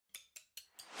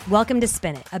Welcome to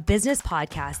Spin It, a business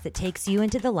podcast that takes you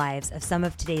into the lives of some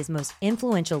of today's most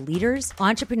influential leaders,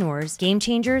 entrepreneurs, game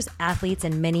changers, athletes,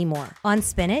 and many more. On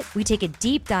Spin It, we take a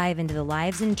deep dive into the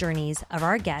lives and journeys of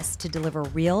our guests to deliver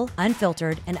real,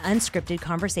 unfiltered, and unscripted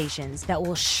conversations that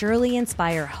will surely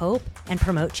inspire hope and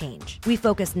promote change. We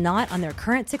focus not on their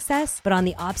current success, but on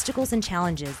the obstacles and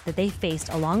challenges that they faced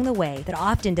along the way that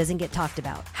often doesn't get talked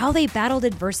about. How they battled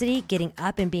adversity, getting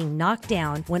up and being knocked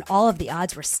down when all of the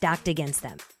odds were stacked against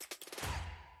them.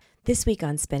 This week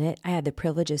on Spin It, I had the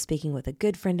privilege of speaking with a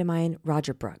good friend of mine,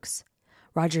 Roger Brooks.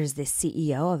 Roger is the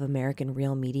CEO of American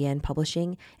Real Media and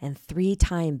Publishing and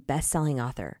 3-time best-selling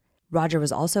author. Roger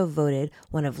was also voted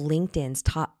one of LinkedIn's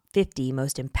top 50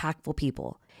 most impactful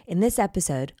people. In this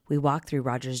episode, we walk through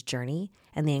Roger's journey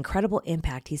and the incredible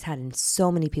impact he's had in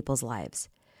so many people's lives.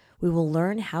 We will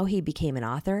learn how he became an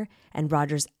author and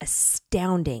Roger's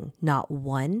astounding not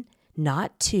 1,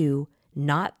 not 2,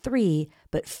 not 3,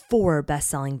 but 4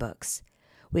 best-selling books.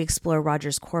 We explore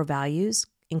Roger's core values,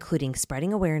 including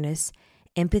spreading awareness,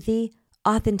 empathy,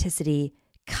 authenticity,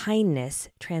 kindness,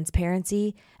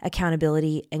 transparency,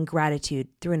 accountability, and gratitude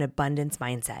through an abundance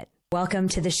mindset. Welcome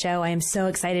to the show. I am so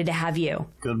excited to have you.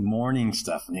 Good morning,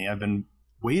 Stephanie. I've been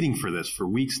waiting for this for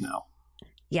weeks now.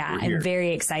 Yeah, I'm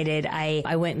very excited.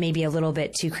 I went maybe a little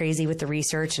bit too crazy with the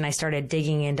research and I started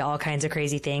digging into all kinds of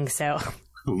crazy things. So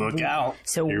look out.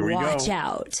 So watch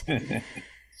out.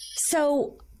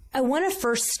 So I want to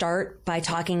first start by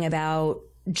talking about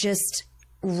just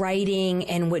writing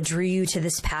and what drew you to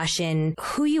this passion,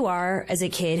 who you are as a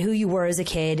kid, who you were as a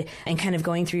kid, and kind of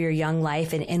going through your young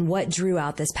life and what drew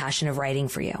out this passion of writing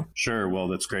for you. Sure. Well,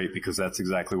 that's great because that's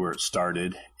exactly where it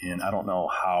started. And I don't know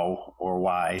how or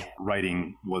why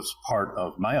writing was part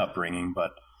of my upbringing,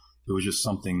 but it was just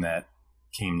something that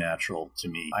came natural to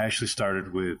me. I actually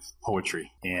started with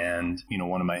poetry and,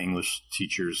 one of my English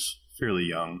teachers, fairly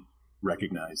young,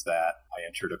 recognized that. I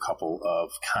entered a couple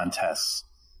of contests,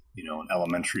 in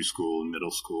elementary school and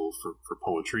middle school for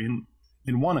poetry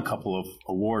and won a couple of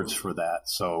awards for that.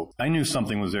 So I knew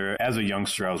something was there. As a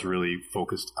youngster, I was really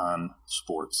focused on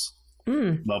sports.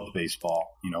 Loved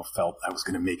baseball, felt I was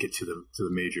going to make it to the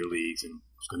major leagues and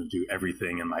was going to do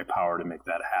everything in my power to make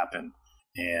that happen.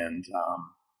 And,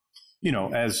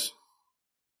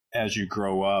 as you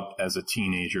grow up as a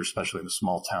teenager, especially in a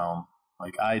small town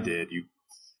like I did,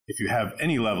 if you have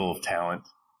any level of talent,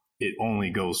 it only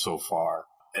goes so far.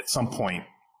 At some point,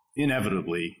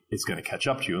 inevitably, it's going to catch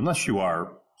up to you, unless you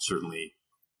are certainly,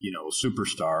 a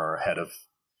superstar or ahead of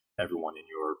everyone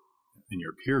in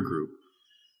your peer group.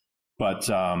 But,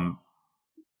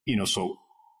 so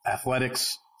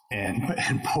athletics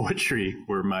and poetry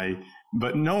were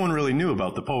but no one really knew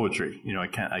about the poetry.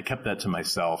 I kept that to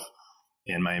myself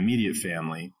and my immediate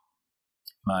family.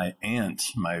 My aunt,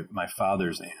 my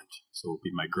father's aunt, so it would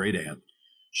be my great aunt,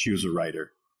 she was a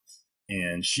writer.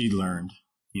 And she learned,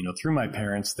 through my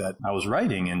parents that I was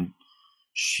writing. And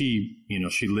she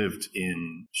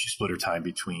split her time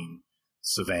between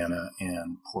Savannah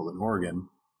and Portland, Oregon.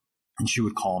 And she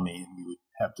would call me and we would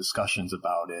have discussions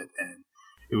about it. And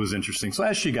it was interesting. So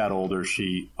as she got older,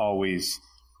 she always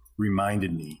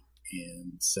reminded me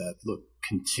and said, look,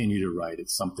 continue to write.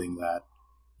 It's something that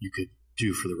you could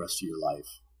do for the rest of your life.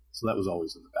 So that was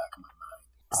always in the back of my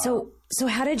mind. So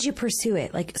how did you pursue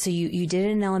it? So you did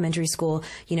it in elementary school.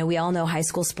 We all know high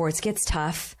school sports gets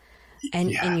tough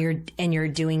and you're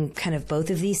doing kind of both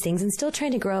of these things and still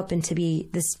trying to grow up and to be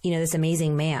this, this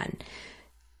amazing man.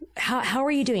 How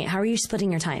are you doing it? How are you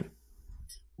splitting your time?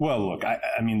 Well, look,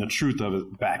 I mean, the truth of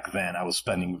it back then, I was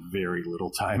spending very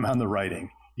little time on the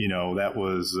writing. That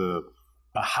was a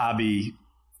hobby,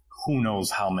 who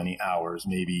knows how many hours,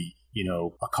 maybe,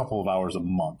 a couple of hours a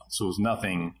month. So it was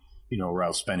nothing, where I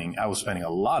was spending a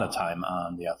lot of time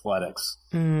on the athletics,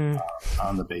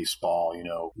 on the baseball,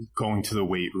 going to the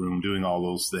weight room, doing all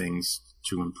those things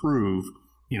to improve,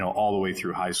 all the way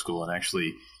through high school and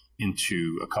actually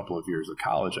into a couple of years of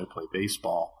college. I played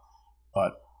baseball.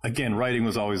 But again, writing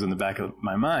was always in the back of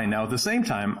my mind. Now, at the same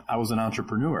time, I was an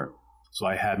entrepreneur. So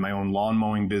I had my own lawn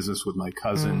mowing business with my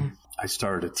cousin. I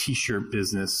started a t-shirt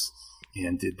business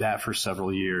and did that for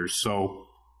several years. So,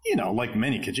 like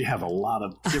many kids, you have a lot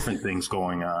of different things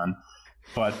going on.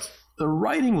 But the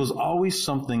writing was always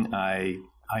something I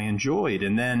enjoyed.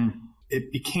 And then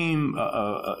it became,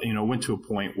 went to a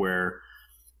point where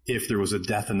if there was a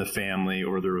death in the family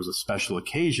or there was a special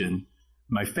occasion,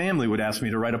 my family would ask me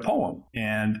to write a poem.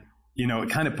 And, it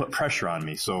kind of put pressure on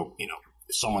me. So,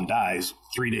 if someone dies,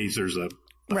 3 days there's a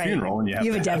funeral and you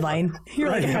have a deadline. You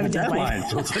have a deadline.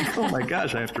 So it's like, oh my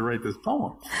gosh, I have to write this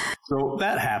poem. So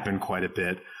that happened quite a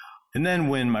bit. And then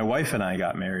when my wife and I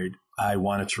got married, I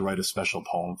wanted to write a special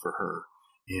poem for her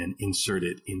and insert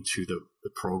it into the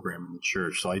program in the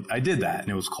church. So I did that, and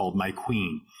it was called My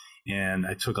Queen. And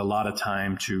I took a lot of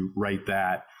time to write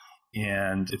that.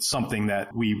 And it's something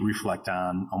that we reflect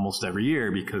on almost every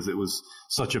year because it was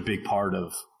such a big part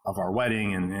of our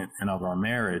wedding and of our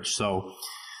marriage. So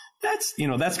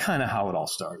that's kind of how it all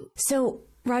started. So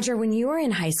Roger, when you were in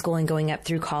high school and going up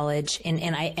through college,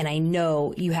 and I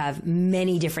know you have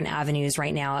many different avenues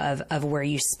right now of where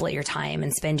you split your time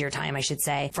and spend your time, I should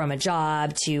say, from a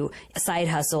job to a side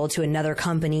hustle to another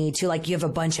company to you have a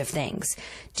bunch of things.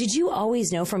 Did you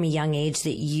always know from a young age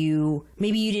that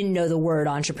maybe you didn't know the word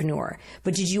entrepreneur,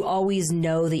 but did you always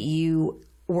know that you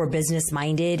were business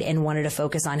minded and wanted to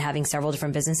focus on having several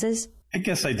different businesses? I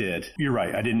guess I did. You're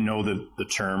right. I didn't know the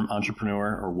term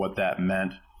entrepreneur or what that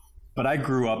meant. But I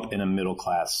grew up in a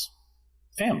middle-class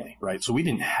family, right? So we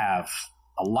didn't have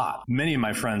a lot. Many of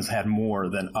my friends had more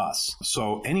than us.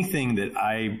 So anything that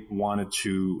I wanted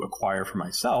to acquire for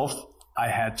myself, I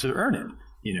had to earn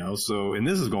it, So, and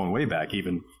this is going way back.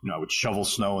 Even, I would shovel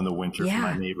snow in the winter for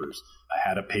my neighbors. I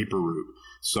had a paper route.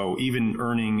 So even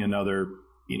earning another,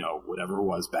 whatever it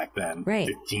was back then, right,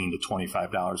 $15 to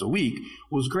 $25 a week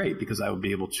was great because I would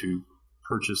be able to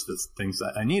purchase the things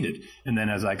that I needed. And then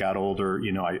as I got older,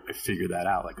 I figured that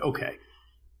out. Okay,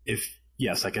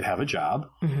 yes, I could have a job,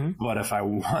 but if I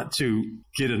want to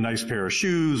get a nice pair of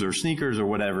shoes or sneakers or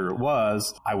whatever it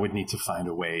was, I would need to find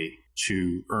a way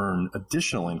to earn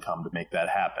additional income to make that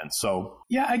happen. So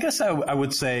yeah, I guess I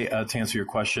would say, to answer your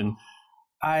question,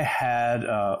 I had,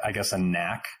 a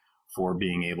knack for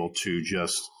being able to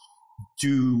just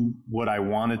do what I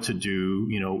wanted to do,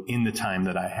 in the time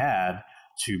that I had,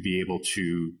 to be able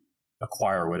to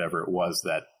acquire whatever it was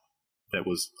that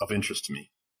was of interest to me.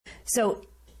 So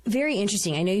very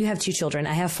interesting. I know you have 2 children.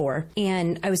 I have 4.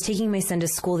 And I was taking my son to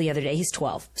school the other day. He's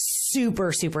 12.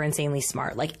 Super, super insanely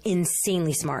smart.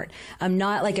 Insanely smart. I'm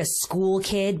not like a school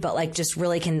kid, but just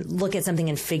really can look at something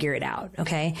and figure it out.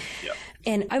 Okay. Yep.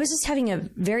 And I was just having a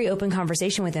very open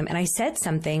conversation with him, and I said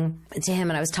something to him,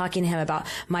 and I was talking to him about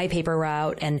my paper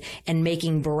route and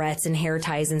making barrettes and hair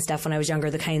ties and stuff when I was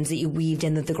younger, the kinds that you weaved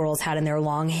in that the girls had in their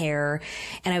long hair.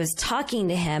 And I was talking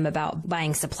to him about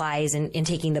buying supplies and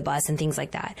taking the bus and things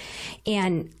like that.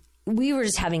 And we were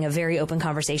just having a very open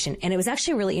conversation. And it was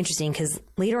actually really interesting because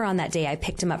later on that day, I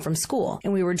picked him up from school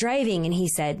and we were driving and he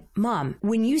said, "Mom,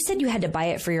 when you said you had to buy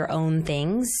it for your own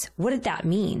things, what did that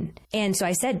mean?" And so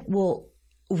I said, "Well,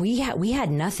 we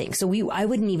had nothing. So I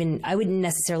wouldn't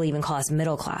necessarily even call us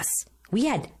middle class. We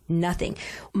had nothing.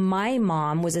 My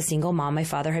mom was a single mom. My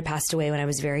father had passed away when I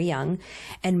was very young.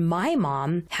 And my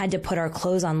mom had to put our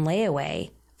clothes on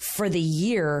layaway for the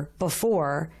year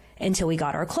before until we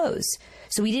got our clothes.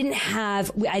 So I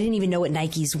didn't even know what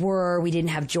Nikes were. We didn't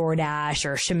have Jordache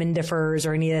or Schmidifers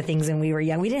or any of the things when we were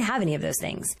young. We didn't have any of those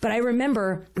things. But I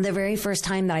remember the very first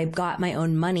time that I got my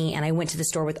own money and I went to the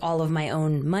store with all of my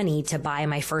own money to buy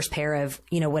my first pair of,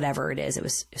 whatever it is. It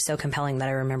was so compelling that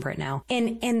I remember it now.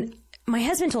 And my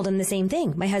husband told him the same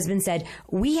thing. My husband said,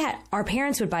 our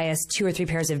parents would buy us 2 or 3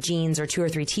 pairs of jeans or 2 or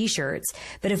 3 t-shirts.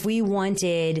 But if we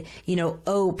wanted,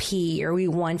 OP or we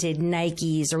wanted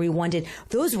Nikes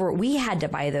or we had to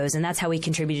buy those. And that's how we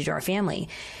contributed to our family.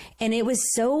 And it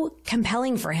was so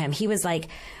compelling for him. He was like,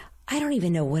 I don't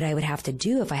even know what I would have to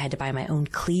do if I had to buy my own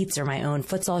cleats or my own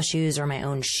futsal shoes or my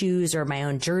own shoes or my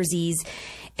own jerseys.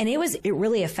 And it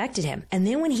really affected him. And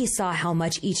then when he saw how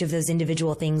much each of those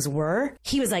individual things were,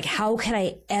 he was like, how could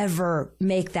I ever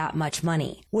make that much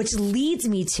money? Which leads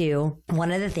me to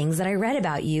one of the things that I read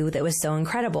about you that was so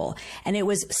incredible. And it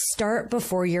was start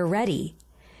before you're ready.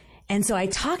 And so I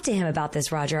talked to him about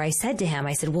this, Roger. I said,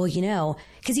 well,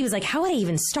 because he was like, how would I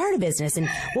even start a business? And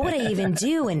what would I even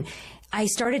do? And I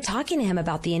started talking to him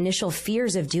about the initial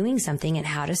fears of doing something and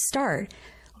how to start.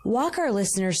 Walk our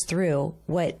listeners through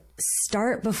what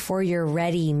start before you're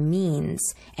ready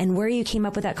means and where you came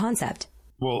up with that concept.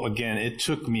 Well, again, it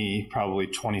took me probably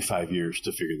 25 years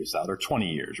to figure this out, or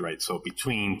 20 years, right? So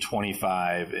between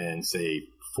 25 and say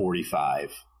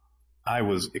 45, I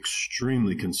was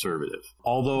extremely conservative.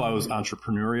 Although I was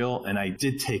entrepreneurial and I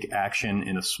did take action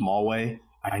in a small way,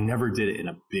 I never did it in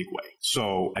a big way.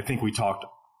 So I think we talked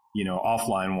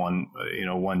offline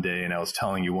one day, and I was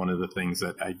telling you one of the things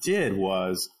that I did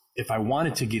was if I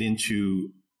wanted to get into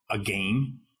a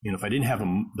game, if I didn't have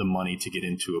the money to get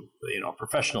into a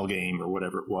professional game or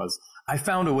whatever it was, I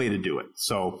found a way to do it.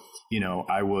 So,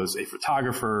 I was a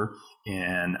photographer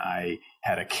and I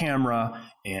had a camera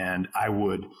and I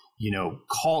would,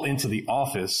 call into the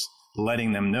office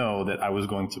letting them know that I was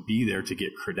going to be there to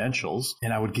get credentials,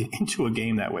 and I would get into a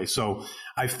game that way. So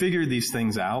I figured these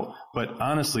things out, but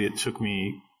honestly, it took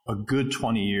me a good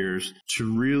 20 years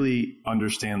to really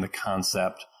understand the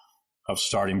concept of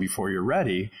starting before you're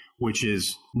ready, which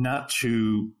is not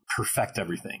to perfect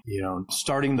everything.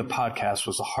 Starting the podcast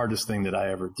was the hardest thing that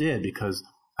I ever did because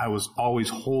I was always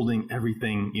holding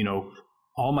everything,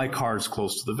 all my cards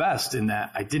close to the vest, in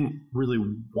that I didn't really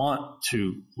want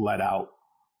to let out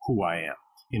who I am,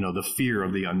 the fear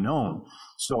of the unknown.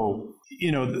 So,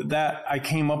 that I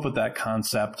came up with that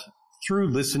concept through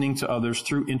listening to others,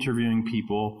 through interviewing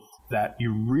people, that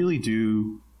you really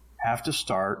do have to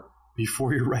start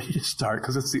before you're ready to start,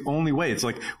 because it's the only way. It's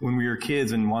like when we were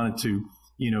kids and wanted to,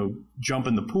 jump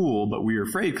in the pool, but we were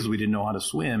afraid because we didn't know how to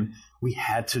swim. We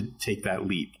had to take that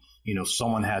leap.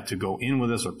 Someone had to go in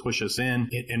with us or push us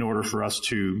in order for us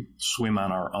to swim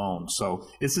on our own. So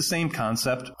it's the same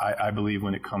concept, I believe,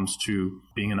 when it comes to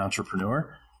being an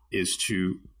entrepreneur, is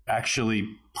to actually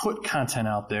put content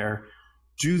out there,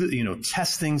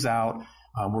 test things out.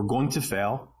 We're going to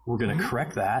fail. We're going to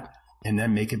correct that and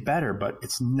then make it better. But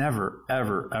it's never,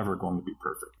 ever, ever going to be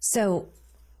perfect. So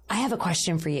I have a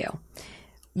question for you.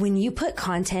 When you put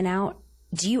content out,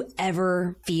 do you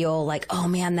ever feel like, oh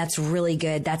man, that's really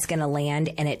good, that's going to land,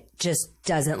 and it just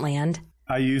doesn't land?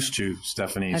 I used to,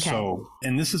 Stephanie. Okay. So,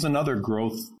 and this is another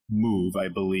growth move, I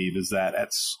believe, is that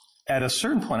at a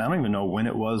certain point, I don't even know when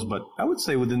it was, but I would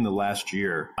say within the last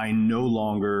year, I no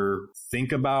longer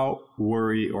think about,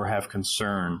 worry, or have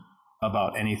concern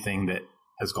about anything that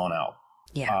has gone out.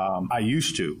 Yeah. I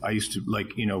used to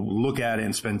look at it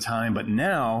and spend time, but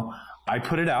now I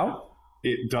put it out.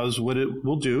 It does what it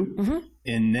will do. Mm-hmm.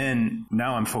 And then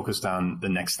now I'm focused on the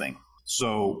next thing.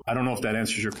 So I don't know if that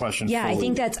answers your question. Yeah, fully.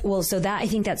 I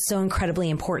think that's so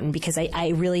incredibly important, because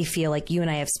I really feel like you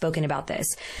and I have spoken about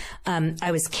this.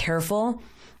 I was careful.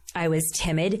 I was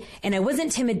timid, and I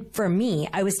wasn't timid for me.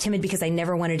 I was timid because I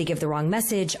never wanted to give the wrong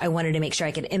message. I wanted to make sure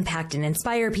I could impact and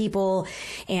inspire people.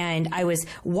 And I was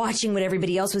watching what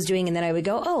everybody else was doing. And then I would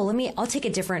go, I'll take a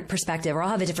different perspective, or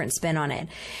I'll have a different spin on it.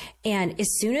 And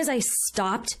as soon as I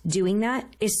stopped doing that,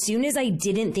 as soon as I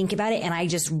didn't think about it and I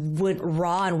just went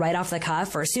raw and right off the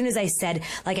cuff, or as soon as I said,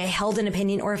 like, I held an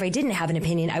opinion, or if I didn't have an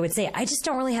opinion, I would say, I just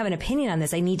don't really have an opinion on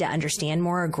this. I need to understand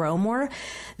more or grow more.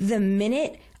 The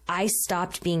minute I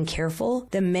stopped being careful,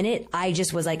 the minute I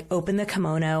just was like, open the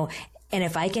kimono, and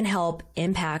if I can help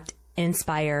impact,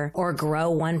 inspire, or grow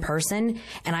one person,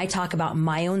 and I talk about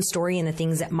my own story and the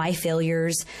things that my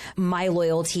failures, my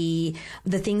loyalty,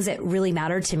 the things that really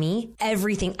mattered to me,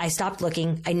 everything, I stopped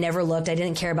looking. I never looked. I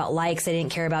didn't care about likes. I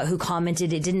didn't care about who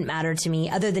commented. It didn't matter to me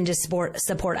other than just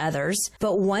support others.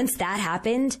 But once that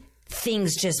happened,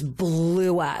 things just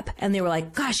blew up, and they were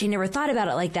like, gosh, I never thought about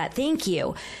it like that. Thank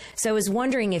you. So I was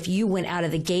wondering if you went out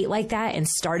of the gate like that and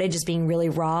started just being really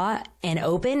raw and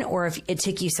open, or if it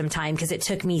took you some time, because it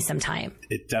took me some time.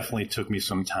 It definitely took me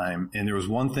some time. And there was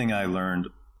one thing I learned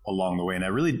along the way, and I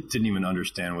really didn't even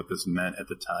understand what this meant at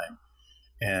the time.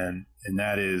 And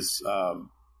that is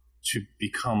to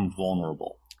become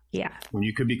vulnerable. Yeah. When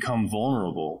you could become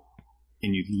vulnerable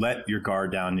and you let your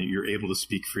guard down and you're able to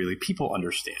speak freely, people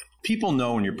understand. People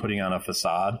know when you're putting on a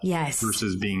facade, yes,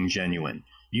 versus being genuine.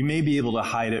 You may be able to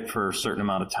hide it for a certain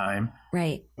amount of time,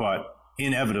 right? But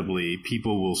inevitably,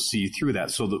 people will see through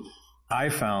that. So I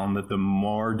found that the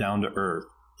more down to earth,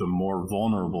 the more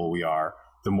vulnerable we are,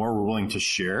 the more we're willing to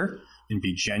share and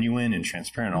be genuine and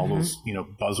transparent. All those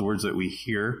buzzwords that we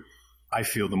hear, I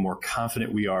feel the more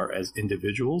confident we are as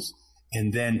individuals.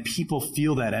 And then people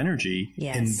feel that energy,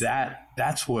 yes, and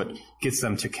that's what gets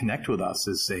them to connect with us,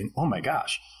 is saying, oh my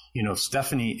gosh,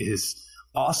 Stephanie is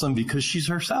awesome because she's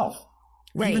herself.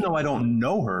 Right. Even though I don't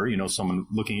know her, someone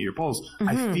looking at your post, mm-hmm,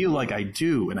 I feel like I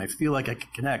do, and I feel like I can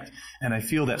connect, and I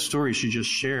feel that story she just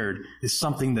shared is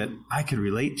something that I could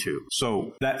relate to.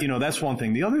 So that, that's one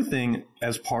thing. The other thing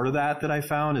as part of that I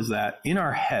found is that in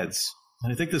our heads,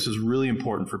 and I think this is really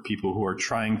important for people who are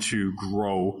trying to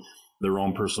grow their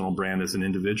own personal brand as an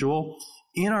individual,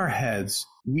 in our heads,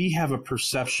 we have a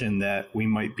perception that we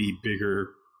might be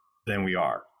bigger than we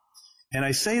are. And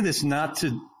I say this not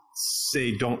to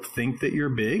say don't think that you're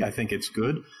big. I think it's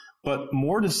good, but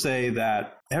more to say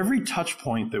that every touch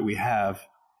point that we have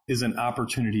is an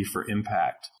opportunity for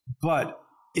impact. But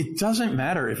it doesn't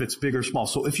matter if it's big or small.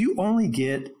 So if you only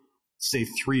get, say,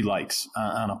 3 likes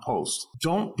on a post,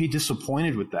 don't be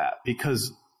disappointed with that,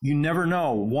 because you never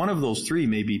know. One of those 3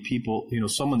 may be people,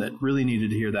 someone that really needed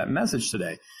to hear that message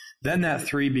today. Then that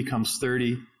 3 becomes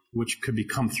 30, which could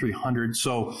become 300.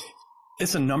 So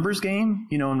it's a numbers game,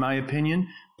 in my opinion.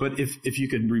 But if you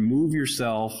could remove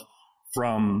yourself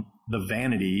from the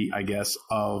vanity, I guess,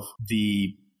 of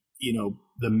the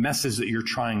message that you're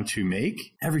trying to make,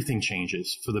 everything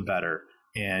changes for the better.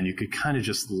 and you could kind of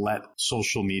just let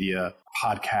social media,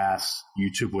 podcasts,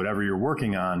 YouTube, whatever you're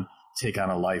working on, take on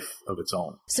a life of its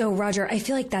own. So Roger, I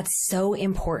feel like that's so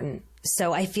important.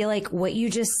 So I feel like what you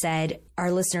just said,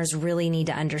 our listeners really need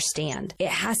to understand. It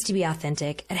has to be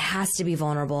authentic. It has to be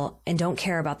vulnerable, and don't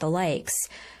care about the likes.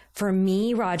 For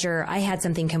me, Roger, I had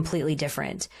something completely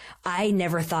different. I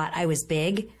never thought I was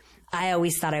big. I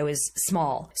always thought I was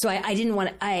small. So I didn't want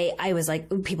to, I was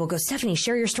like, people go, Stephanie,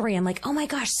 share your story. I'm like, oh my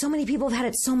gosh, so many people have had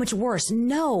it so much worse.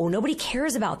 No, nobody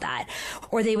cares about that.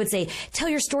 Or they would say, tell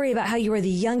your story about how you were the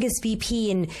youngest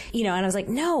VP. And, and I was like,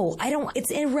 no, I don't,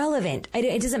 it's irrelevant.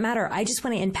 It doesn't matter. I just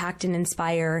want to impact and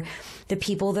inspire the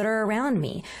people that are around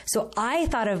me. So I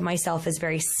thought of myself as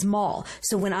very small.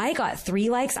 So when I got 3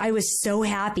 likes, I was so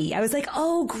happy. I was like,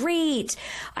 oh, great.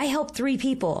 I helped 3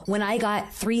 people. When I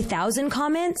got 3,000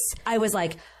 comments, I was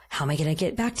like, how am I going to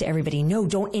get back to everybody? No,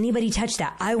 don't anybody touch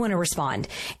that. I want to respond.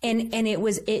 And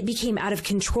it became out of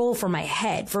control for my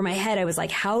head. For my head, I was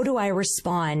like, how do I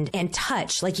respond and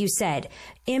touch? Like you said,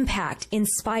 impact,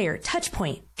 inspire, touch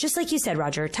point. Just like you said,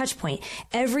 Roger, touch point.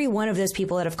 Every one of those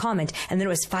people that have commented, and then it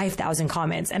was 5,000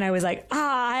 comments. And I was like,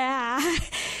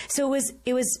 So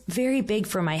it was very big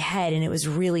for my head, and it was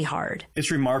really hard.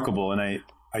 It's remarkable. And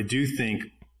I do think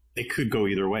it could go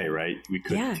either way, right? We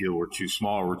could feel we're too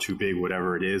small or we're too big,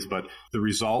 whatever it is. But the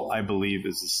result, I believe,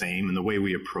 is the same. And the way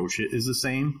we approach it is the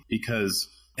same because,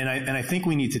 and I think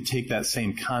we need to take that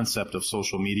same concept of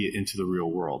social media into the real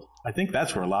world. I think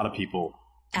that's where a lot of people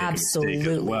make a mistake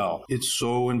as well. It's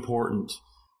so important,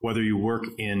 whether you work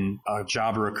in a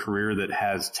job or a career that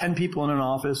has 10 people in an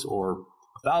office or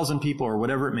 1,000 people or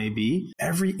whatever it may be,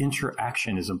 every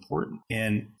interaction is important.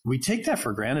 And we take that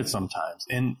for granted sometimes.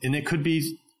 And it could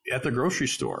be at the grocery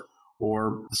store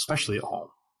or especially at home.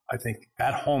 I think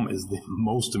at home is the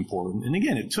most important. And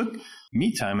again, it took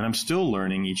me time, and I'm still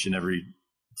learning each and every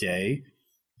day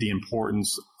the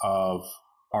importance of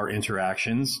our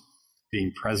interactions,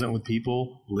 being present with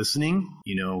people, listening,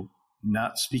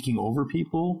 not speaking over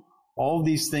people, all of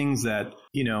these things that,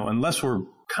 unless we're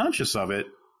conscious of it,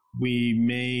 we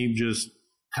may just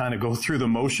kind of go through the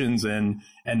motions and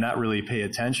not really pay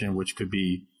attention, which could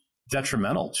be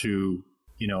detrimental to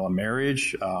a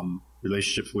marriage,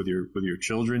 relationships with your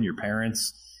children, your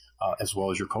parents, as well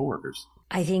as your coworkers.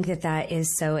 I think that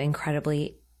is so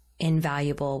incredibly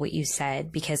invaluable what you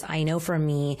said, because I know for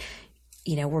me,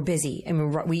 we're busy. I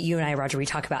mean, you and I, Roger, we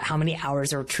talk about how many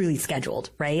hours are truly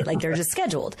scheduled, right? Like they're just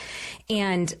scheduled.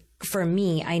 And for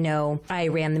me, I know I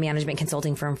ran the management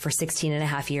consulting firm for 16 and a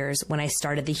half years. When I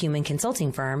started the human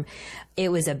consulting firm,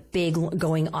 it was a big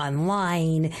going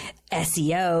online,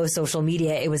 SEO, social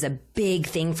media. It was a big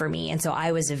thing for me. And so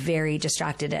I was very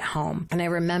distracted at home. And I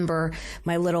remember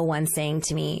my little one saying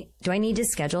to me, do I need to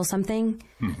schedule something?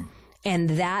 Mm-hmm. And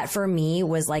that for me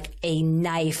was like a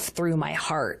knife through my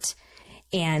heart.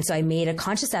 And so I made a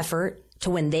conscious effort to,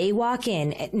 when they walk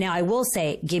in. Now I will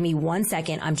say, give me 1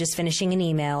 second. I'm just finishing an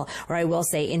email. Or I will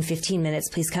say, in 15 minutes,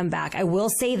 please come back. I will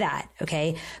say that.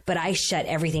 Okay. But I shut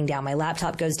everything down. My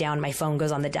laptop goes down. My phone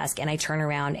goes on the desk, and I turn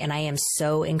around and I am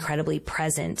so incredibly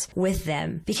present with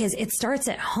them, because it starts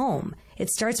at home. It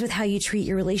starts with how you treat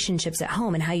your relationships at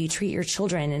home and how you treat your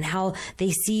children and how they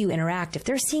see you interact. If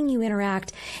they're seeing you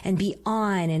interact and be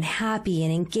on and happy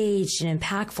and engaged and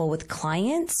impactful with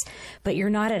clients, but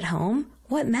you're not at home,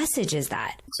 what message is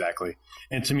that? Exactly.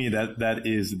 And to me, that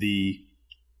is the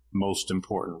most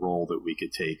important role that we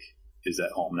could take, is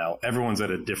at home. Now, everyone's at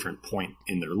a different point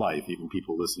in their life, even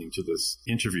people listening to this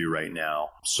interview right now.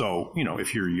 So,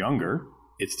 if you're younger,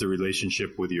 it's the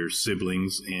relationship with your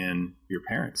siblings and your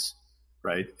parents,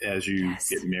 right? As you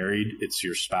get married, it's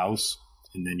your spouse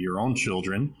and then your own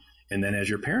children. And then as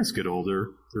your parents get older,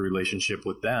 the relationship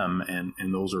with them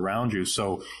and those around you.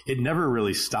 So it never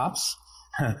really stops.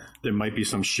 There might be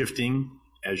some shifting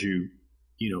as you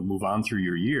move on through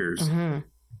your years. Mm-hmm.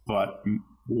 But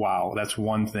wow, that's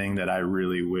one thing that I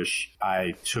really wish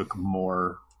I took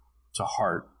more to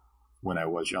heart when I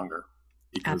was younger.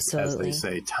 Because Absolutely. As they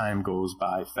say, time goes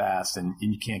by fast and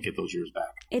you can't get those years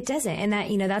back. It doesn't. And that,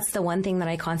 that's the one thing that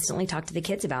I constantly talk to the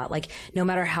kids about. Like, no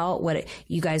matter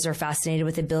you guys are fascinated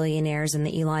with the billionaires and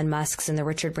the Elon Musks and the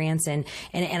Richard Branson.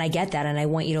 And I get that. And I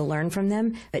want you to learn from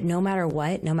them. But no matter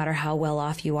what, no matter how well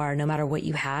off you are, no matter what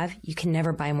you have, you can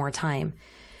never buy more time.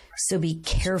 So be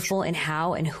careful in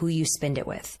how and who you spend it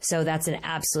with. So that's an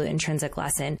absolute intrinsic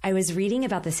lesson. I was reading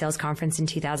about the sales conference in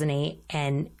 2008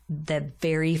 and the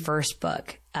very first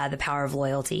book, The Power of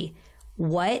Loyalty.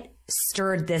 What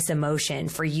stirred this emotion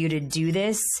for you to do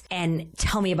this? And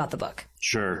tell me about the book.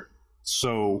 Sure.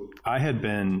 So I had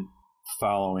been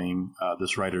following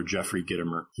this writer, Jeffrey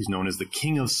Gitomer. He's known as the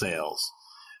King of Sales.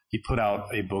 He put out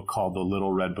a book called The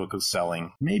Little Red Book of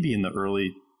Selling, maybe in the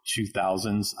early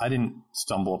 2000s. I didn't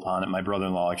stumble upon it. My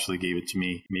brother-in-law actually gave it to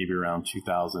me maybe around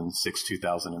 2006,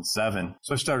 2007.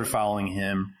 So I started following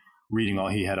him, reading all.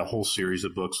 He had a whole series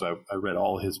of books. So I read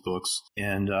all his books.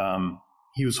 And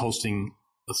he was hosting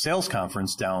a sales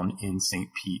conference down in St.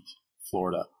 Pete,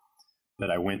 Florida,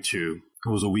 that I went to. It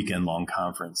was a weekend-long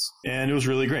conference. And it was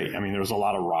really great. I mean, there was a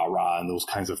lot of rah-rah and those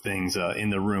kinds of things in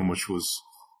the room, which was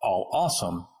all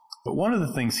awesome. But one of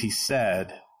the things he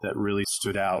said that really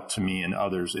stood out to me and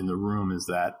others in the room is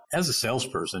that as a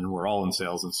salesperson, we're all in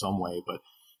sales in some way, but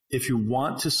if you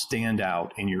want to stand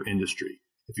out in your industry,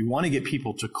 if you want to get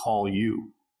people to call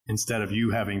you instead of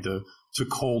you having to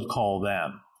cold call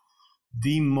them,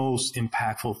 the most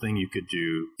impactful thing you could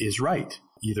do is write.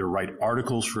 Either write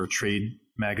articles for a trade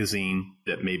magazine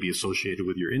that may be associated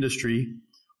with your industry,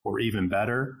 or even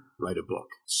better, write a book.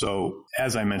 So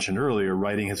as I mentioned earlier,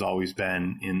 writing has always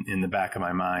been in the back of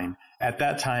my mind. At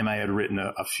that time, I had written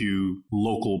a few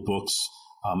local books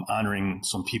honoring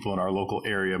some people in our local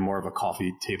area, more of a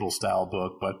coffee table style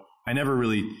book, but I never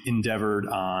really endeavored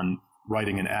on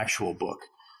writing an actual book.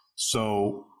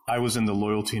 So I was in the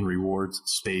loyalty and rewards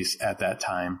space at that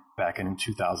time, back in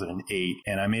 2008.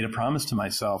 And I made a promise to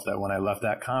myself that when I left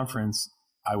that conference,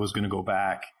 I was going to go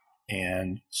back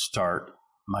and start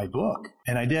my book.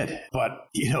 And I did. But,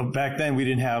 back then we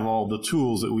didn't have all the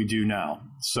tools that we do now.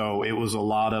 So it was a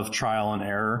lot of trial and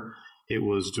error. It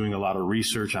was doing a lot of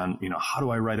research on, how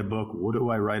do I write a book? What do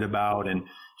I write about? And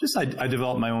I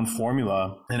developed my own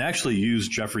formula and actually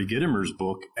used Jeffrey Gitomer's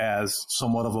book as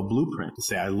somewhat of a blueprint to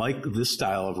say, I like this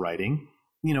style of writing.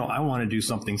 I want to do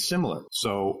something similar.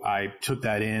 So I took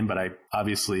that in, but I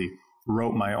obviously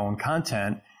wrote my own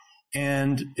content.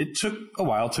 And it took a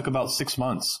while, it took about 6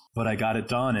 months, but I got it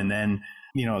done. And then,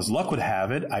 as luck would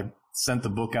have it, I sent the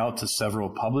book out to several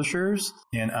publishers,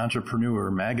 and Entrepreneur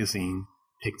magazine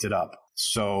picked it up.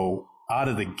 So out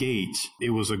of the gate,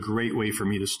 it was a great way for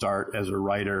me to start as a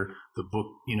writer. The book,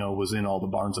 was in all the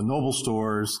Barnes and Noble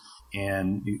stores,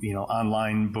 and,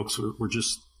 online books were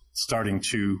just starting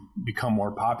to become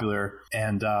more popular.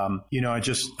 And,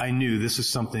 I knew this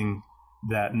is something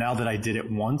that now that I did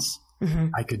it once, mm-hmm.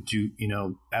 I could do,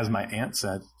 as my aunt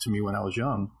said to me when I was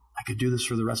young, I could do this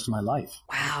for the rest of my life.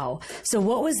 Wow. So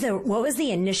what was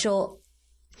the initial,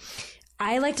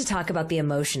 I like to talk about the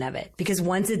emotion of it, because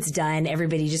once it's done,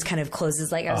 everybody just kind of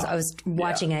closes. Like I was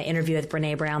watching an interview with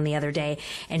Brene Brown the other day,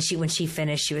 and when she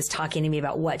finished, she was talking to me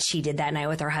about what she did that night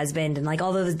with her husband and like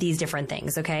all of these different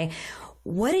things. Okay.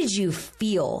 What did you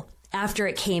feel after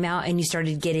it came out and you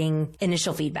started getting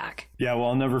initial feedback? Yeah, well,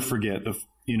 I'll never forget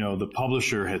the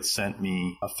publisher had sent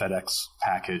me a FedEx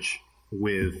package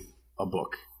with a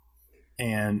book,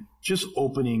 and just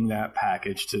opening that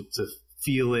package to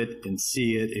feel it and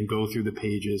see it and go through the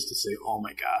pages to say, oh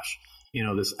my gosh,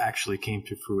 this actually came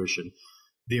to fruition.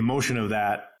 The emotion of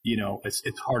that,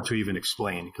 it's hard to even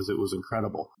explain because it was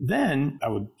incredible. Then I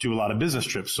would do a lot of business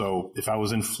trips. So if I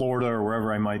was in Florida or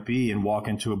wherever I might be and walk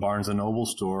into a Barnes and Noble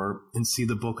store and see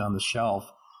the book on the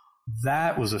shelf,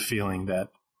 that was a feeling that,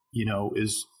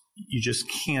 you just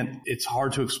can't, it's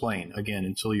hard to explain again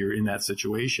until you're in that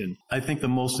situation. I think the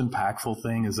most impactful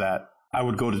thing is that I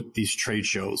would go to these trade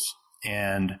shows,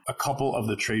 and a couple of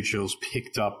the trade shows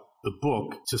picked up the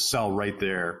book to sell right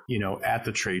there, at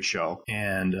the trade show.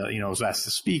 And, I was asked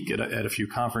to speak at a few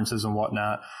conferences and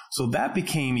whatnot. So that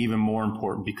became even more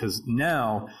important because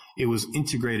now it was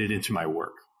integrated into my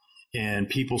work, and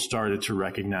people started to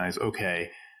recognize, okay,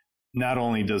 not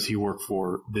only does he work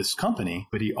for this company,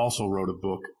 but he also wrote a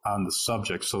book on the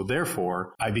subject. So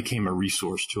therefore, I became a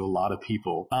resource to a lot of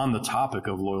people on the topic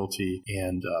of loyalty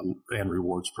and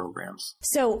rewards programs.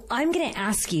 So I'm going to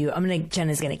ask you,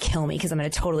 Jenna's going to kill me because I'm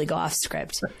going to totally go off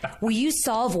script. Will you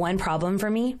solve one problem for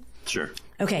me? Sure.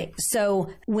 Okay. So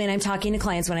when I'm talking to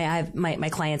clients, when I have my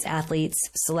clients, athletes,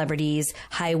 celebrities,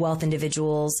 high wealth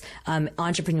individuals,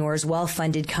 entrepreneurs,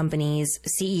 well-funded companies,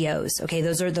 CEOs. Okay.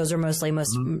 Those are most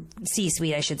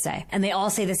C-suite, I should say. And they all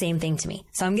say the same thing to me.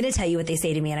 So I'm going to tell you what they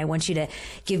say to me, and I want you to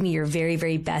give me your very,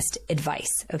 very best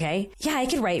advice. Okay. Yeah, I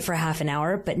could write for half an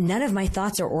hour, but none of my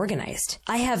thoughts are organized.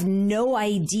 I have no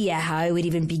idea how I would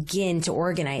even begin to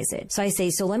organize it. So I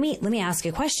say, so let me ask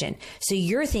a question. So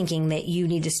you're thinking that you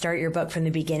need to start your book from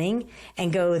the beginning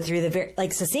and go through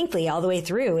succinctly all the way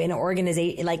through in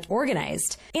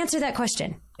organized. Answer that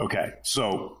question. Okay.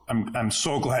 So I'm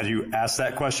so glad you asked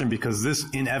that question, because this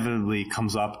inevitably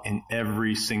comes up in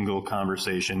every single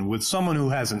conversation with someone who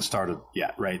hasn't started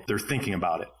yet, right? They're thinking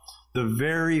about it. The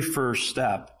very first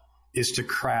step is to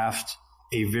craft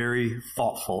a very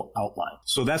thoughtful outline.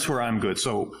 So that's where I'm good.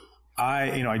 So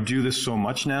I do this so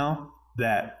much now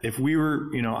that if we were,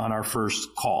 on our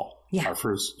first call, our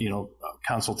first,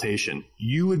 consultation,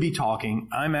 you would be talking,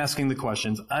 I'm asking the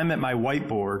questions, I'm at my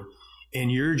whiteboard,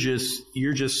 and you're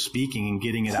just speaking and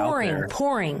getting it out there.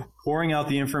 Pouring out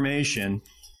the information.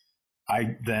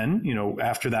 I then,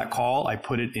 after that call, I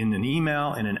put it in an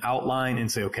email and an outline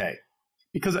and say, okay,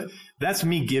 because that's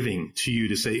me giving to you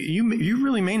to say, you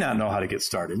really may not know how to get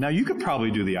started. Now, you could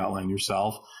probably do the outline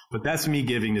yourself, but that's me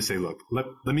giving to say, look, let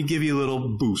me give you a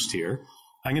little boost here.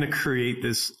 I'm going to create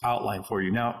this outline for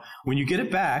you. Now, when you get it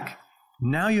back,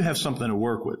 now you have something to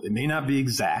work with. It may not be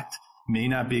exact, may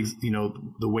not be,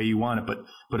 the way you want it,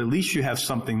 but at least you have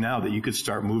something now that you could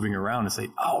start moving around and say,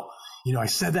 oh, I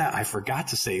said that, I forgot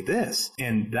to say this.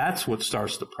 And that's what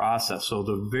starts the process. So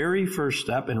the very first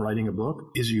step in writing a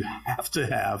book is you have to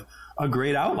have a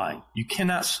great outline. You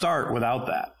cannot start without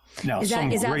that. Now, is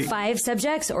that 5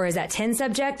 subjects or is that 10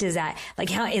 subjects? Is that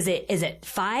how is it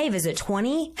 5? Is it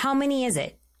 20? How many is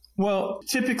it? Well,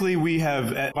 typically we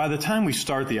have, by the time we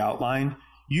start the outline,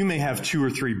 you may have 2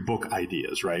 or 3 book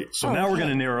ideas, right? So now we're going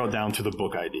to narrow it down to the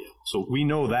book idea. So we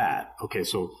know that. Okay.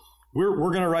 So we're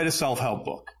going to write a self-help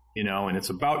book, and it's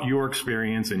about your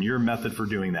experience and your method for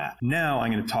doing that. Now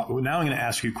I'm going to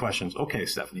ask you questions. Okay,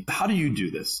 Stephanie, how do you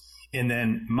do this? And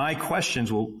then my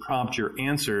questions will prompt your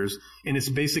answers. And it's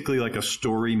basically like a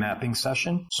story mapping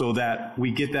session so that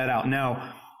we get that out.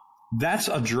 Now, that's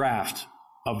a draft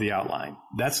of the outline.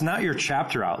 That's not your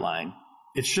chapter outline.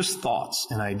 It's just thoughts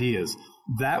and ideas.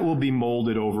 That will be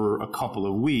molded over a couple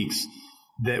of weeks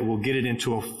that will get it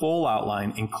into a full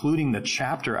outline, including the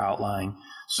chapter outline,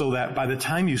 so that by the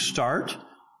time you start,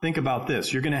 think about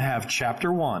this. You're going to have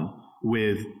chapter 1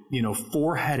 with,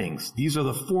 4 headings. These are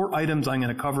the 4 items I'm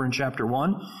going to cover in chapter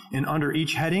 1. And under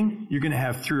each heading, you're going to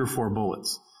have 3 or 4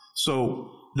 bullets.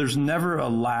 So there's never a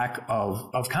lack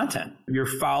of content. You're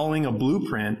following a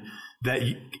blueprint that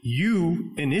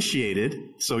you initiated.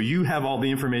 So you have all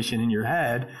the information in your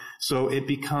head. So it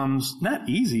becomes not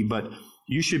easy, but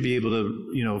you should be able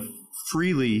to,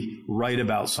 freely write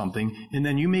about something. And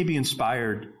then you may be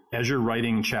inspired as you're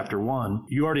writing chapter 1,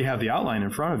 you already have the outline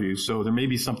in front of you. So there may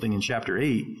be something in chapter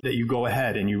 8 that you go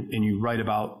ahead and you write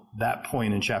about that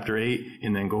point in chapter 8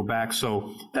 and then go back.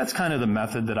 So that's kind of the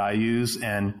method that I use.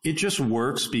 And it just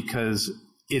works because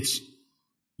it's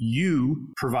you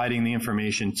providing the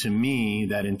information to me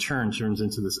that in turn turns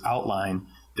into this outline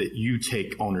that you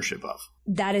take ownership of.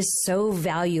 That is so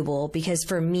valuable because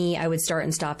for me, I would start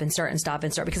and stop and start and stop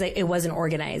and start because it wasn't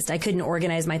organized. I couldn't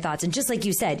organize my thoughts. And just like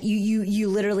you said, you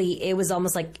literally, it was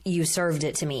almost like you served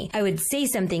it to me. I would say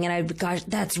something and I'd, gosh,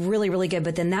 that's really, really good.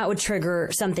 But then that would trigger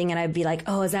something and I'd be like,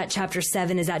 oh, is that chapter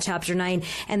 7? Is that chapter 9?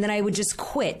 And then I would just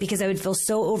quit because I would feel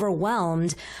so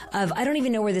overwhelmed of, I don't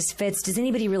even know where this fits. Does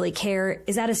anybody really care?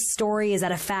 Is that a story? Is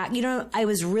that a fact? I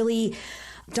was really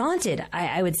daunted,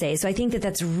 I would say. So I think that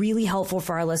that's really helpful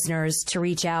for our listeners to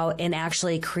reach out and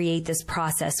actually create this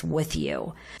process with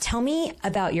you. Tell me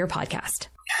about your podcast.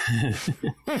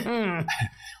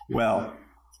 Well,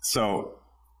 so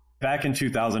back in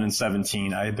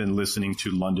 2017, I had been listening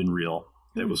to London Real.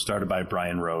 It was started by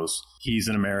Brian Rose. He's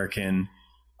an American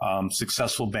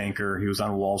successful banker. He was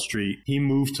on Wall Street. He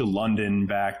moved to London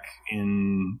back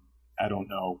in,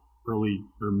 early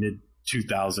or mid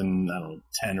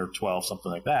 2010 or 12,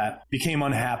 something like that, became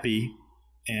unhappy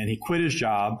and he quit his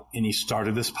job and he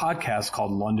started this podcast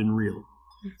called London Real.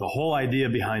 The whole idea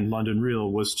behind London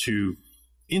Real was to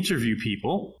interview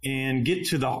people and get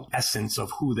to the essence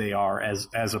of who they are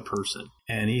as a person.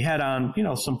 And he had on,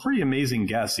 some pretty amazing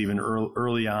guests even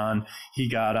early on. He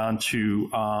got on to,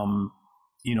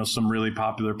 some really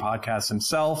popular podcasts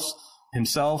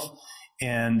himself,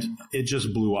 and it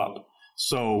just blew up.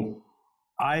 So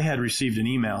I had received an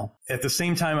email at the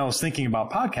same time I was thinking about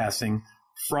podcasting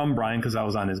from Brian because I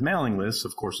was on his mailing list.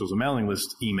 Of course, it was a mailing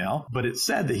list email, but it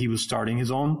said that he was starting his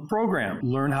own program,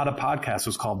 Learn How to Podcast. It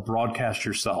was called Broadcast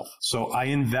Yourself. So I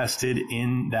invested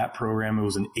in that program. It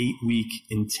was an 8-week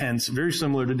intense, very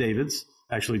similar to David's.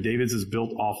 Actually, David's is built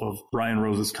off of Brian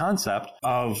Rose's concept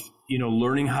of,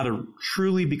 learning how to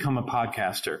truly become a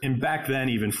podcaster. And back then,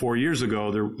 even 4 years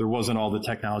ago, there wasn't all the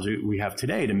technology we have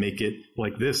today to make it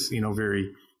like this,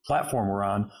 very platform we're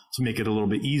on, to make it a little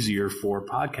bit easier for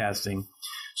podcasting.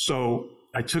 So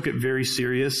I took it very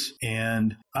serious.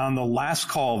 And on the last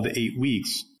call of the 8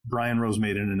 weeks, Brian Rose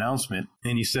made an announcement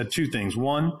and he said 2 things.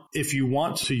 One, if you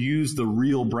want to use the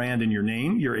Real brand in your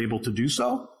name, you're able to do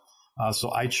so.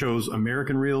 So I chose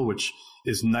American Real, which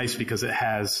is nice because it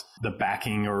has the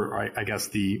backing or I guess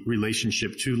the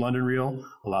relationship to London Real.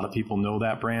 A lot of people know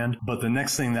that brand. But the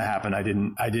next thing that happened,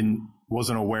 I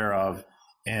wasn't aware of.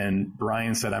 And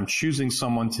Brian said, I'm choosing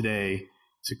someone today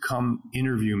to come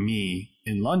interview me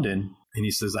in London. And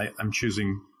he says, I'm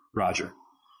choosing Roger.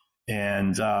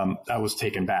 And I was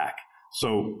taken back.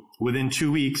 So within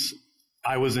 2 weeks,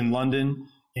 I was in London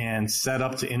and set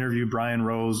up to interview Brian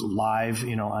Rose live,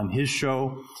 on his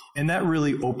show. And that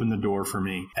really opened the door for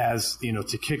me as,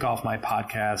 to kick off my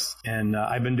podcast. And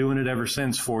I've been doing it ever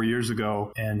since 4 years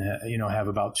ago and, have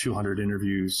about 200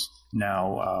 interviews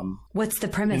now. What's the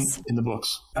premise? In the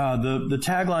books. The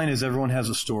tagline is everyone has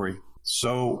a story.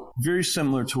 So very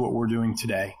similar to what we're doing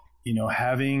today,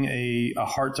 having a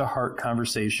heart-to-heart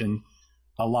conversation,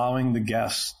 allowing the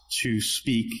guests to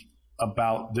speak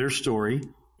about their story.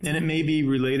 And it may be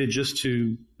related just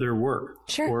to their work.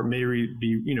 Sure. Or it may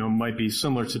be, might be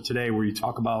similar to today where you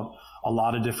talk about a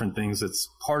lot of different things that's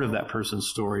part of that person's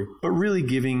story, but really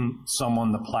giving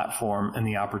someone the platform and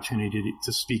the opportunity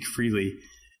to speak freely.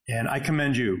 And I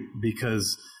commend you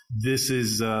because this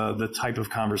is the type of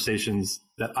conversations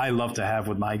that I love to have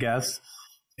with my guests.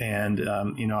 And,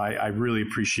 I really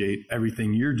appreciate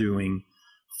everything you're doing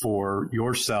for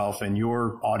yourself and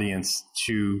your audience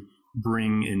to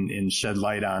bring and shed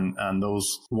light on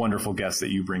those wonderful guests that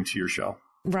you bring to your show.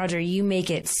 Roger, you make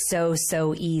it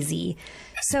so easy.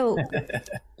 So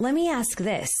let me ask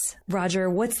this, Roger,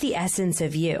 what's the essence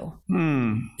of you?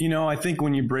 I think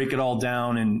when you break it all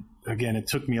down, and again, it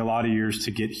took me a lot of years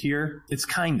to get here, it's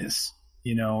kindness.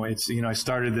 I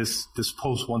started this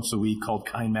post once a week called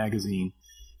Kind Magazine,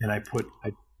 and I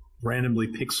randomly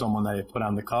pick someone that I put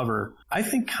on the cover. I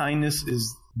think kindness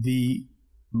is the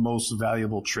most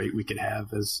valuable trait we could have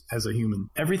as a human.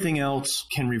 Everything else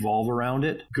can revolve around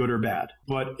it, good or bad.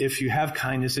 But if you have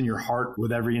kindness in your heart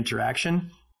with every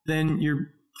interaction, then you're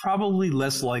probably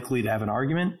less likely to have an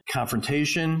argument,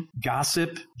 confrontation,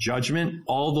 gossip, judgment,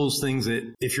 all those things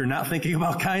that if you're not thinking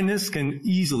about kindness can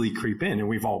easily creep in. And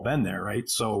we've all been there, right?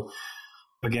 So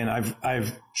again,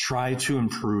 I've tried to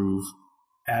improve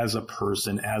as a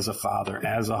person, as a father,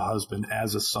 as a husband,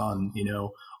 as a son,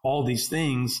 all these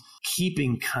things,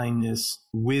 keeping kindness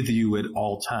with you at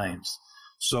all times.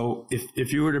 So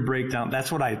if you were to break down,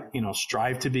 that's what I,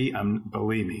 strive to be.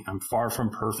 Believe me, I'm far from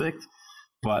perfect,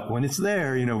 but when it's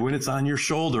there, when it's on your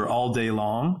shoulder all day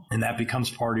long and that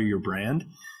becomes part of your brand,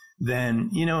 then,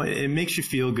 it makes you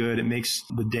feel good. It makes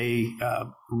the day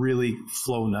really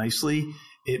flow nicely.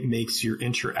 It makes your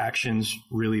interactions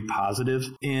really positive.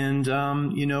 And,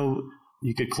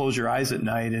 you could close your eyes at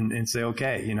night and say,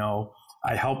 okay,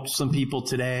 I helped some people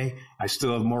today. I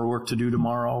still have more work to do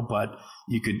tomorrow, but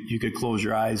you could close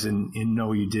your eyes and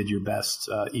know you did your best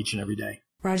each and every day.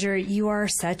 Roger, you are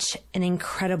such an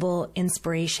incredible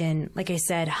inspiration. Like I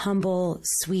said, humble,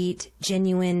 sweet,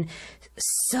 genuine,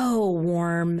 so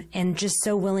warm, and just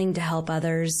so willing to help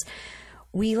others.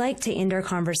 We like to end our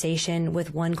conversation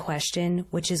with one question,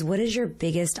 which is, what is your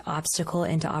biggest obstacle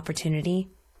into opportunity?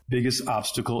 Biggest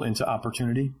obstacle into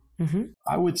opportunity? Mm-hmm.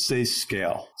 I would say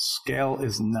scale. Scale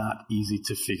is not easy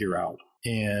to figure out.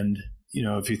 And,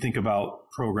 if you think about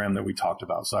the program that we talked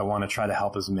about, so I want to try to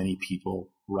help as many people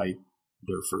write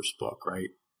their first book, right?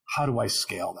 How do I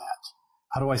scale that?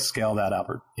 How do I scale that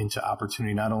into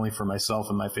opportunity, not only for myself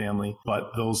and my family,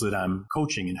 but those that I'm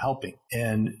coaching and helping?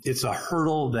 And it's a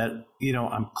hurdle that,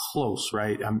 I'm close,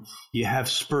 right? You have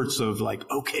spurts of like,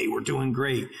 okay, we're doing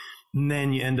great. And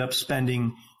then you end up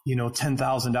spending,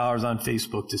 $10,000 on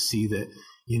Facebook to see that,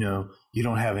 you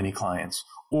don't have any clients.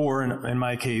 Or in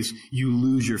my case, you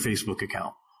lose your Facebook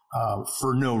account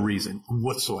for no reason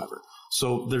whatsoever.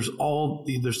 So there's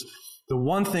the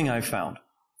one thing I found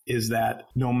is that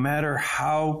no matter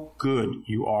how good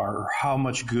you are or how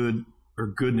much good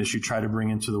or goodness you try to bring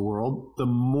into the world, the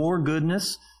more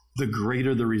goodness, the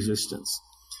greater the resistance.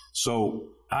 So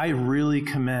I really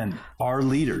commend our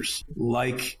leaders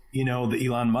like, the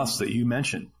Elon Musk that you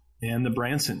mentioned and the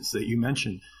Bransons that you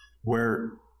mentioned,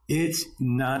 where it's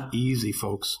not easy,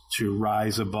 folks, to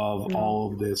rise above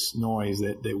all of this noise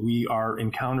that we are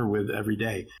encountered with every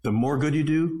day. The more good you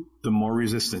do, the more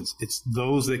resistance. It's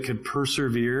those that could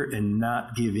persevere and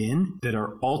not give in that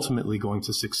are ultimately going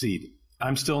to succeed.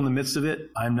 I'm still in the midst of it.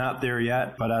 I'm not there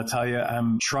yet, but I'll tell you,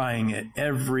 I'm trying at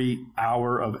every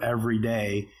hour of every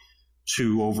day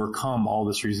to overcome all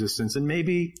this resistance. And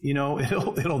maybe,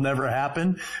 it'll never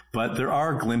happen, but there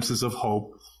are glimpses of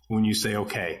hope when you say,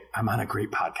 okay, I'm on a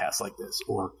great podcast like this,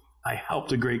 or I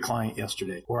helped a great client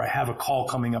yesterday, or I have a call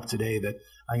coming up today that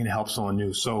I'm going to help someone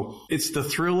new. So it's the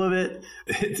thrill of it.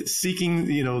 It's seeking,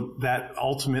 that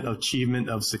ultimate achievement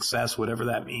of success, whatever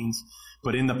that means,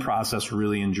 but in the process,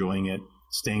 really enjoying it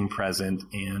staying present,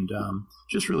 and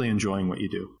just really enjoying what you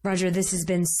do. Roger, this has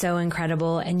been so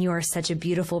incredible, and you are such a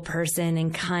beautiful person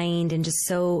and kind and just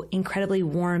so incredibly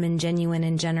warm and genuine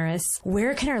and generous.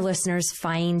 Where can our listeners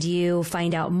find you,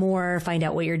 find out more, find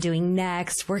out what you're doing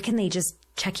next? Where can they just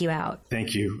check you out?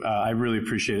 Thank you. I really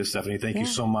appreciate it, Stephanie. Thank you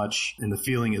so much. And the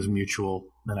feeling is mutual,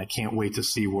 and I can't wait to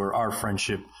see where our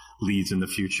friendship leads in the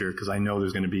future, because I know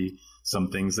there's going to be some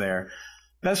things there.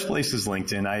 Best place is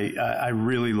LinkedIn. I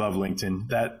really love LinkedIn.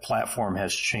 That platform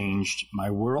has changed my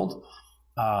world.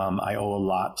 I owe a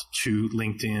lot to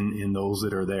LinkedIn and those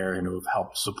that are there and who have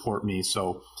helped support me.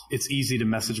 So it's easy to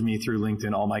message me through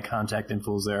LinkedIn. All my contact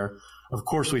info is there. Of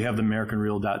course, we have the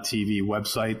AmericanReal.tv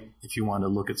website if you want to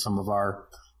look at some of our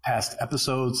past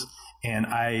episodes. And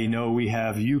I know we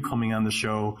have you coming on the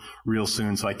show real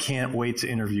soon, so I can't wait to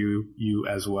interview you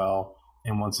as well.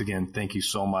 And once again, thank you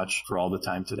so much for all the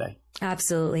time today.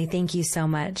 Absolutely. Thank you so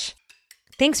much.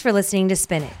 Thanks for listening to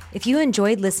Spin It. If you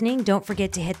enjoyed listening, don't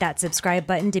forget to hit that subscribe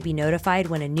button to be notified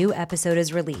when a new episode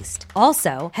is released.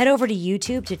 Also, head over to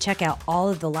YouTube to check out all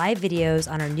of the live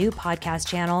videos on our new podcast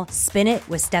channel, Spin It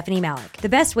with Stephanie Malik. The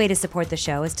best way to support the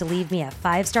show is to leave me a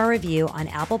 5-star review on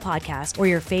Apple Podcasts or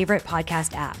your favorite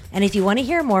podcast app. And if you want to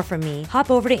hear more from me,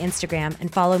 hop over to Instagram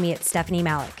and follow me at Stephanie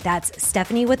Malik. That's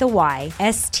Stephanie with a Y,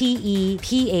 STEPHYNIE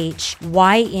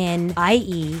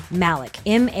Malik,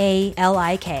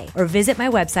 MALIK, or visit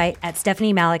my website at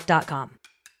stephaniemalik.com.